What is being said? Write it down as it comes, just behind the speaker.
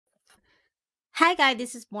Hi guys,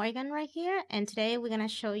 this is Morgan right here, and today we're gonna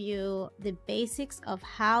show you the basics of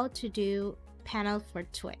how to do panel for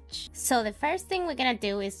Twitch. So the first thing we're gonna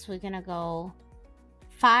do is we're gonna go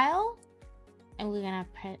File, and we're gonna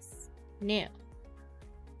press New.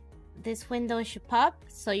 This window should pop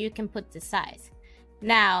so you can put the size.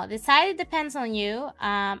 Now the size depends on you.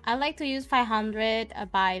 I like to use 500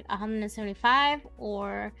 by 175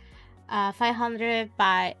 or 500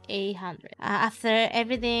 by 800. After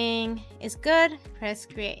everything is good, press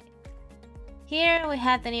create. Here we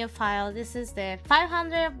have the new file. This is the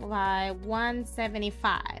 500 by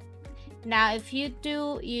 175. Now if you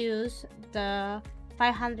do use the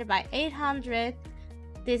 500 by 800,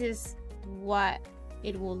 this is what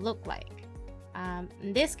it will look like.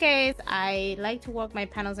 In this case, I like to work my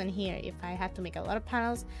panels in here. If I have to make a lot of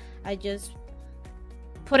panels, I just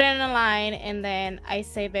put it in a line and then I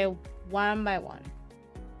save it one by one.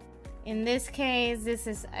 In this case, this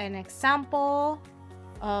is an example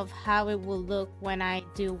of how it will look when I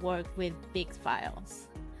do work with big files.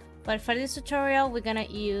 But for this tutorial, we're gonna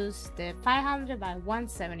use the 500 by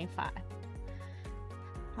 175.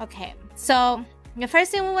 Okay, so the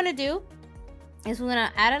first thing we want to do is we're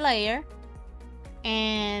gonna add a layer,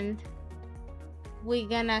 and we're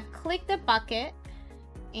gonna click the bucket,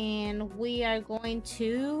 and we are going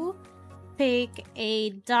to pick a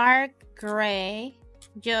dark gray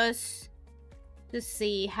just to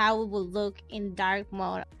see how it will look in dark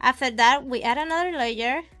mode. After that, we add another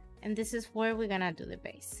layer, and this is where we're gonna do the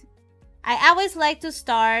base. I always like to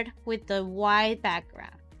start with the white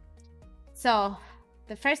background. So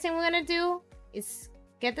the first thing we're gonna do is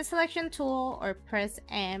get the selection tool or press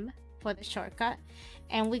M for the shortcut,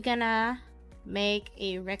 and we're gonna make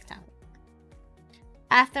a rectangle.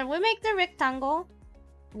 After we make the rectangle,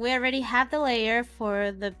 we already have the layer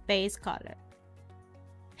for the base color.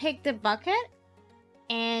 Pick the bucket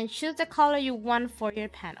and choose the color you want for your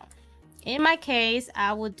panel. In my case,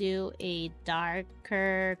 I will do a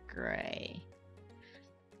darker gray.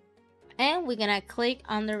 And we're gonna click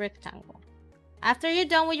on the rectangle. After you're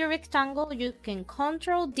done with your rectangle, you can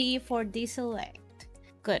Control D for deselect.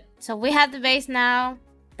 Good. So we have the base now.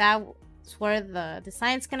 That's where the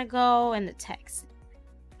design's gonna go and the text.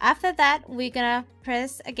 After that, we're gonna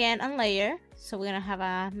press again on layer. So we're gonna have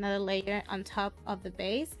another layer on top of the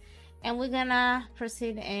base, and we're gonna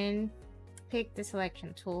proceed and pick the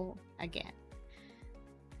selection tool again.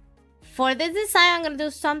 For this design, I'm gonna do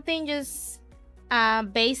something just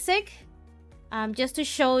basic, just to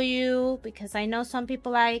show you, because I know some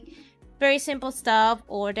people like very simple stuff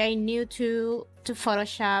or they're new to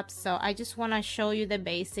Photoshop. So I just want to show you the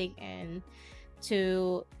basic and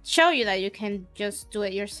to show you that you can just do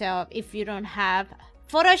it yourself. If you don't have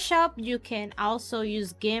Photoshop, you can also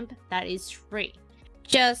use GIMP, that is free.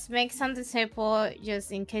 Just make something simple,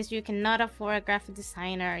 just in case you cannot afford a graphic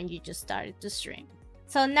designer and you just started to stream.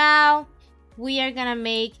 So now we are gonna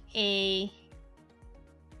make a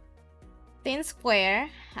thin square.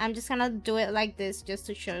 I'm just gonna do it like this just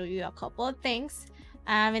to show you a couple of things.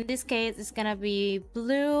 In this case, it's gonna be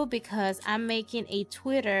blue because I'm making a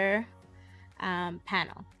Twitter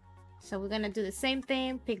panel. So we're gonna do the same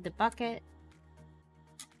thing. Pick the bucket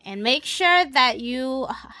and make sure that you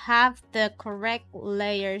have the correct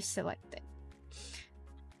layer selected.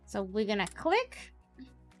 So we're gonna click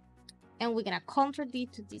and we're gonna Ctrl D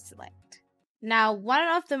to deselect. Now, one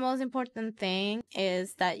of the most important thing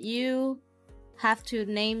is that you have to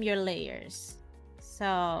name your layers.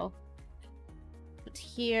 So put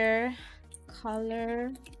here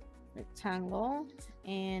color rectangle,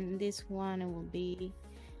 and this one it will be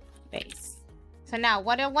base. So now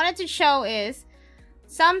what I wanted to show is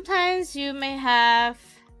sometimes you may have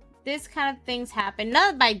this kind of things happen,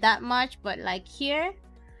 not by that much, but like here,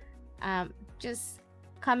 just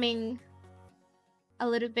coming a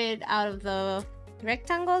little bit out of the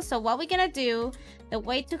rectangle. So what we're gonna do, the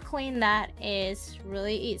way to clean that is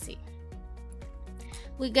really easy.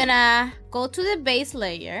 We're gonna go to the base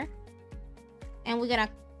layer, and we're gonna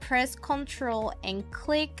press Control and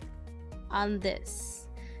click on this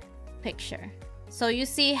picture. So you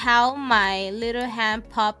see how my little hand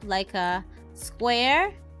popped like a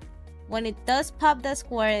square. When it does pop the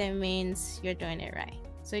square, it means you're doing it right.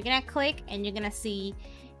 So you're gonna click and you're gonna see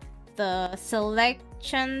the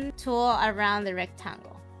selection tool around the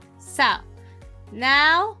rectangle. So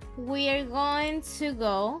now we are going to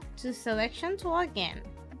go to selection tool again,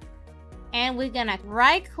 and we're gonna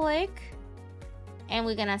right click and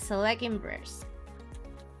we're gonna select inverse.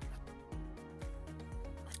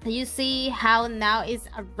 You see how now it's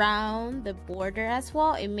around the border as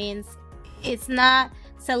well. It means it's not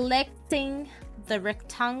selecting the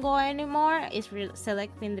rectangle anymore, it's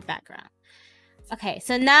selecting the background. Okay,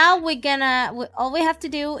 so now all we have to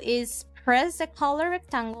do is press the color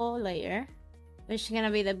rectangle layer, which is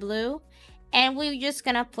gonna be the blue, and we're just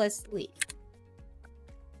gonna press leave.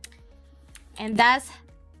 And that's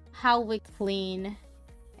how we clean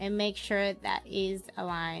and make sure that is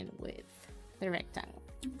aligned with the rectangle.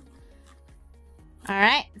 All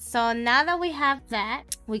right, so now that we have that,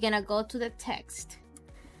 we're gonna go to the text.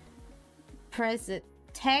 Press the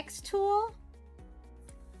text tool,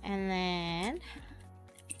 and then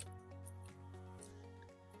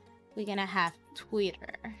we're gonna have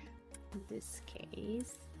Twitter in this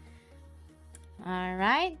case. All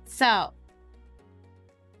right, so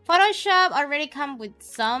Photoshop already comes with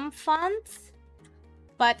some fonts,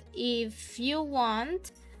 but if you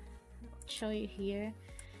want, I'll show you here,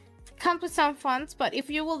 comes with some fonts, but if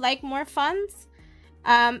you would like more fonts,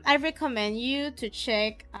 I recommend you to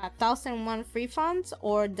check 1001 Free Fonts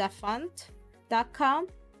or dafont.com.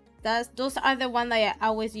 Those are the ones that I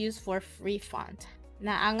always use for free font.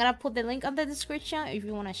 Now I'm gonna put the link on the description if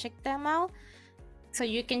you want to check them out, so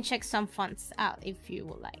you can check some fonts out if you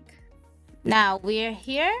would like. Now we're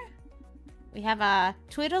here, we have a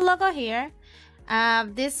Twitter logo here.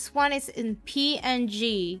 This one is in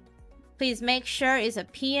PNG. Please make sure it's a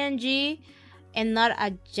PNG and not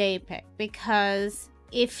a JPEG, because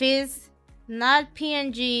if it's not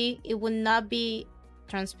PNG, it will not be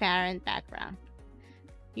transparent background.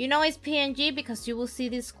 You know it's PNG because you will see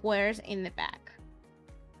these squares in the back,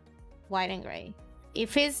 white and gray.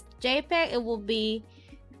 If it's JPEG, it will be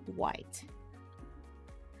white.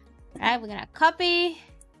 All right, we're gonna copy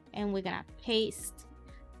and we're gonna paste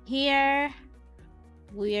here.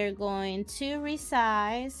 We are going to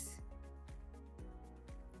resize.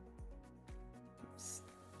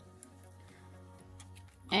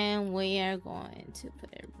 And we are going to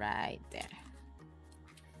put it right there.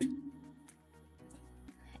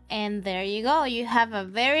 And there you go. You have a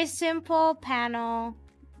very simple panel.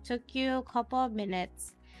 Took you a couple of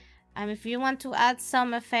minutes. If you want to add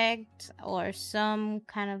some effect or some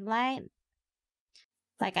kind of light,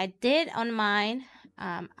 like I did on mine,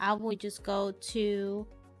 I will just go to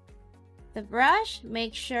the brush,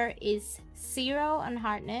 make sure it's 0 on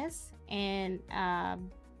hardness, and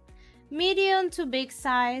medium to big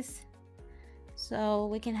size, so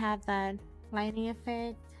we can have that lighting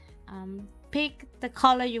effect. Pick the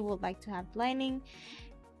color you would like to have lighting.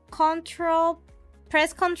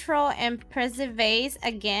 Press Control and press the vase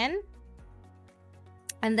again,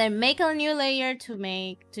 and then make a new layer to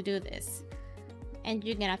do this. And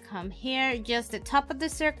you're gonna come here, just the top of the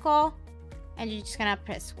circle, and you're just gonna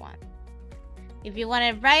press 1. If you want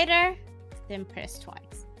it brighter, then press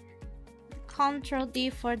twice. Control D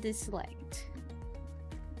for deselect.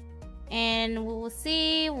 And we will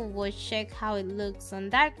see, we will check how it looks on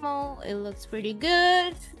dark mode. It looks pretty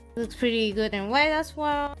good. It looks pretty good in white as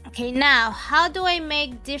well. Okay, now how do I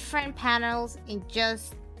make different panels in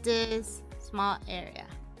just this small area?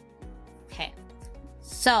 Okay,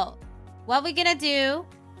 so what we're gonna do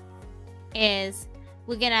is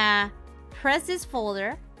we're gonna press this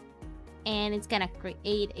folder and it's gonna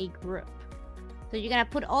create a group. So you're gonna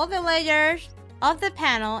put all the layers of the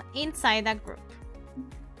panel inside that group.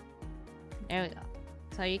 There we go.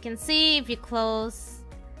 So you can see if you close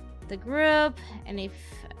the group, and if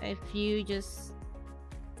you just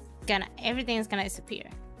everything is gonna disappear.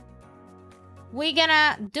 We're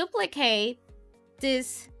gonna duplicate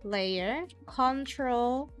this layer,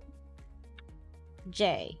 Control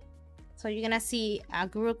J. So you're gonna see a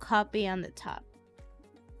group copy on the top.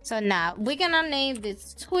 So now we're gonna name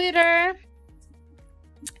this Twitter.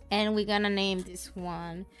 And we're gonna name this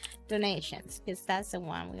one donations, because that's the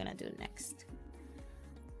one we're gonna do next.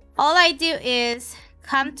 All I do is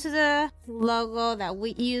come to the logo that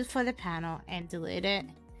we use for the panel and delete it.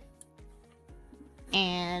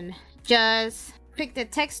 And just pick the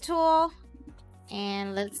text tool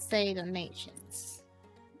and let's say donations.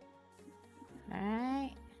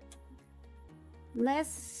 Alright.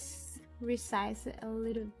 Let's resize it a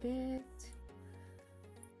little bit.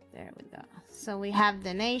 There we go. So we have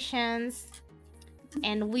donations,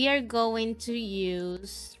 and we are going to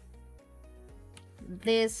use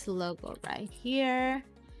this logo right here.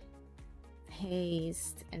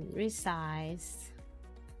 Paste and resize.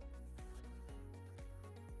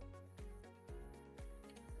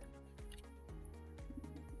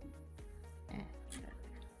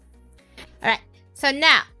 Alright, so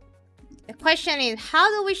now the question is, how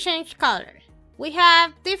do we change color? We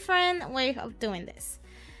have different ways of doing this.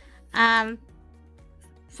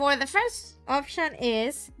 For the first option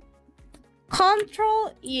is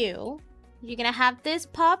Control U. You're gonna have this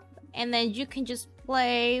pop, and then you can just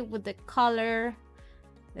play with the color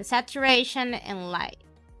the saturation and light.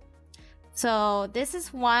 So this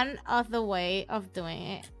is one of the way of doing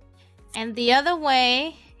it. And the other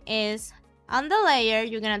way is on the layer,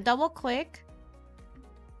 you're gonna double click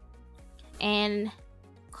and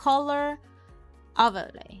color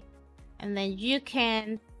overlay. And then you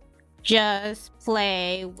can just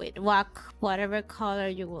play with whatever color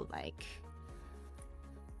you would like.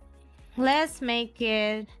 Let's make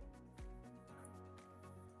it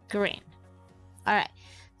green. All right,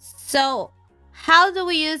 so how do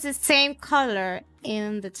we use the same color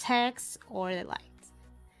in the text or the light?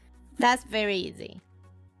 That's very easy.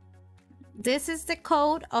 This is the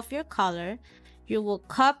code of your color. You will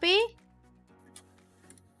copy,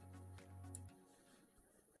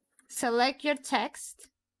 select your text,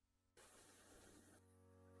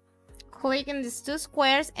 click in these two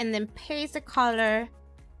squares, and then paste the color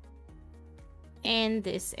in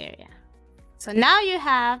this area. So now you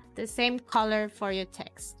have the same color for your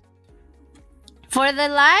text. For the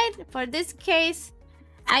light, for this case,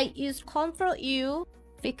 I use Ctrl-U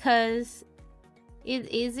because it's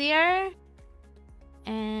easier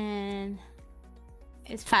and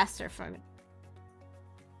it's faster for me.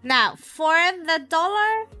 Now, for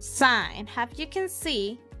the $sign, as you can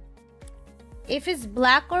see, if it's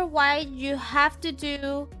black or white, you have to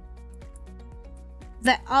do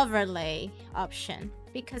the overlay option,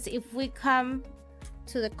 because if we come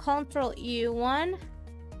to the Ctrl-U one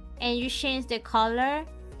and you change the color,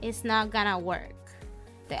 it's not gonna work.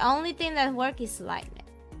 The only thing that works is lightning.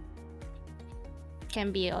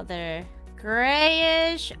 Can be either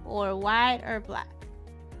grayish or white or black.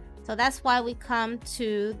 So that's why we come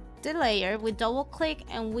to the layer, we double click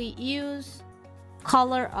and we use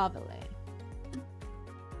color overlay.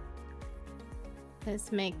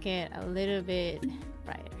 Let's make it a little bit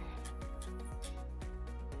brighter.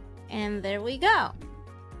 And there we go.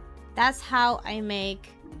 That's how I make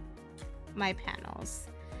my panels.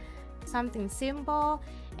 Something simple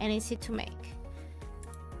and easy to make.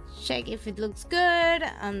 Check if it looks good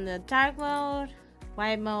on the dark mode,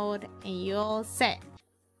 white mode, and you're all set.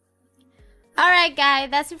 Alright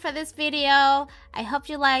guys, that's it for this video. I hope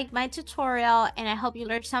you liked my tutorial and I hope you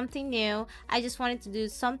learned something new. I just wanted to do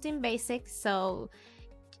something basic, so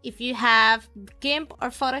if you have GIMP or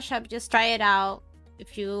Photoshop, just try it out.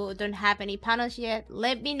 If you don't have any panels yet,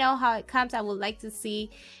 let me know how it comes. I would like to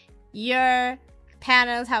see your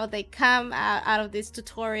panels, how they come out of these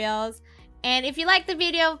tutorials. And if you like the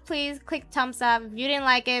video, please click thumbs up. If you didn't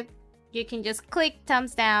like it, you can just click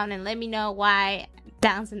thumbs down and let me know why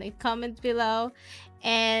down in the comments below.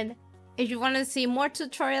 And if you want to see more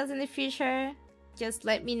tutorials in the future, just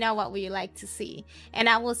let me know what would you like to see. And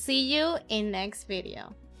I will see you in next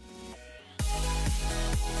video.